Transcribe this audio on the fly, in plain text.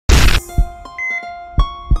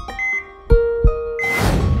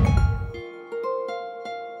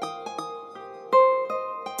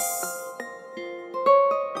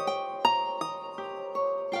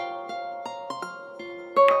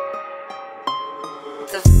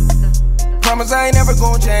Promise I ain't never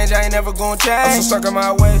gon' change, I ain't never gon' change. I'm so stuck in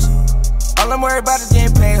my ways. All I'm worried about is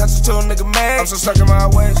getting paid, hustle till a nigga made. I'm so stuck in my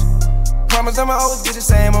ways. Promise I'ma always be the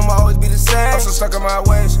same, I'ma always be the same. I'm so stuck in my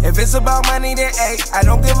ways. If it's about money, then hey, I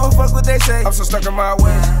don't give a fuck what they say. I'm so stuck in my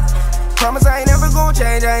ways. Promise I ain't never gon'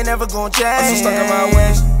 change, I ain't never gon' change. I'm so stuck in my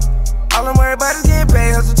ways. All I'm worried about is getting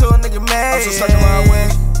paid, hustle till a nigga made. I'm so stuck in my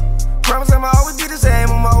ways. Promise I'ma always be the same,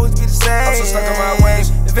 I'ma always be the same. I'm so stuck in my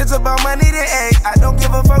ways. If it's about money, then hey, I don't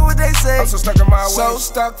give a fuck what they say. I'm so stuck in my ways. So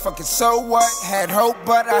stuck, fucking so what? Had hope,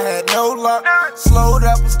 but I had no luck. Slowed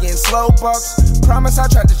up, was getting slow bucks. Promise I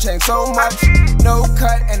tried to change so much. No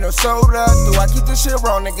cut and no soda. Do I keep this shit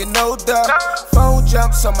wrong, nigga? No duh. Phone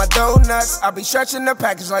jumps on my donuts. I be stretching the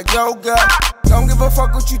package like yoga. Don't give a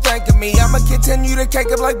fuck what you think of me. I'ma continue to cake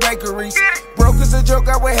up like bakeries. Broke is a joke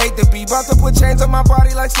I would hate to be. About to put chains on my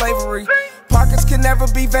body like slavery. Pockets can never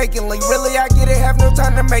be vacantly. Really, I get it, have no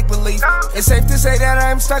time to make believe. It's safe to say that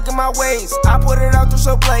I am stuck in my ways. I put it out there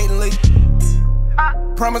so blatantly.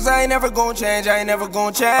 Promise I ain't never gon' change, I ain't never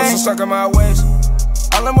gon' change. I'm so stuck in my ways.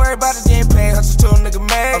 All I'm worried about is getting paid, hustle till a nigga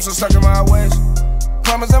made. I'm so stuck in my ways.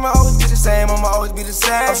 Promise I'ma always be the same, I'ma always be the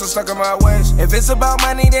same. I'm so stuck in my ways. If it's about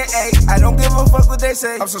money, then hey, I don't give a fuck what they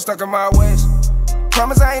say. I'm so stuck in my ways.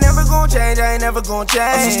 Promise I ain't never gon' change, I ain't never gon' change.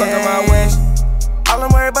 I'm so stuck in my ways. All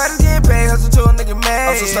I'm worried about is getting paid, hustle till a nigga made.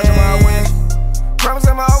 I'm so stuck in my ways. Promise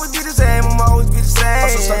I'ma always be the same, I'ma always be the same. I'm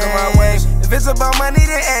so stuck in my ways. If it's about money,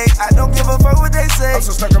 then hey, I don't give a fuck what they say. I'm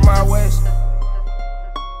so stuck in my ways.